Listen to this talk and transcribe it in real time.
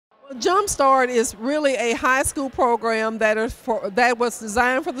Jumpstart is really a high school program that was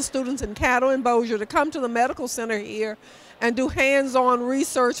designed for the students in Caddo and Bossier to come to the medical center here and do hands-on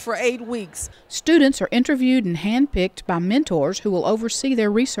research for 8 weeks. Students are interviewed and handpicked by mentors who will oversee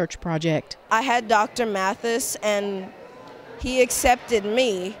their research project. I had Dr. Mathis, and he accepted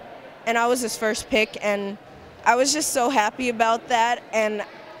me, and I was his first pick, and I was just so happy about that. And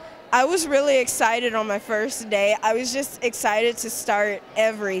I was really excited on my first day. I was just excited to start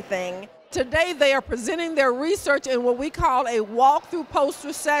everything. Today they are presenting their research in what we call a walkthrough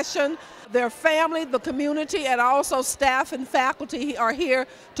poster session. Their family, the community, and also staff and faculty are here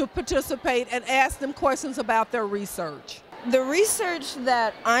to participate and ask them questions about their research. The research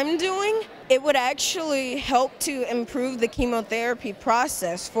that I'm doing, it would actually help to improve the chemotherapy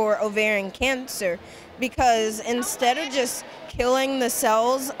process for ovarian cancer, because instead of just killing the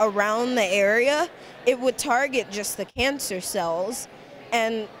cells around the area, it would target just the cancer cells,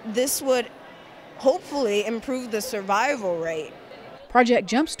 and this would hopefully improve the survival rate. Project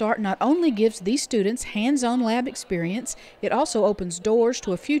Jumpstart not only gives these students hands-on lab experience, it also opens doors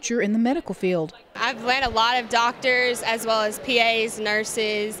to a future in the medical field. I've met a lot of doctors as well as PAs,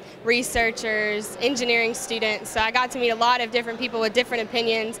 nurses, researchers, engineering students, so I got to meet a lot of different people with different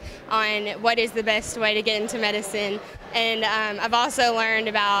opinions on what is the best way to get into medicine. And I've also learned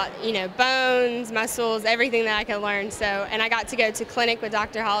about, bones, muscles, everything that I can learn. And I got to go to clinic with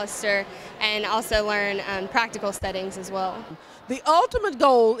Dr. Hollister and also learn practical settings as well. The ultimate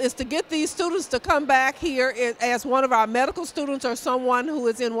goal is to get these students to come back here as one of our medical students or someone who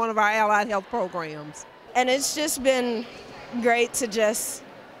is in one of our allied health programs. And it's just been great to just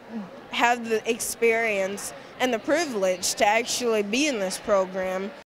have the experience and the privilege to actually be in this program.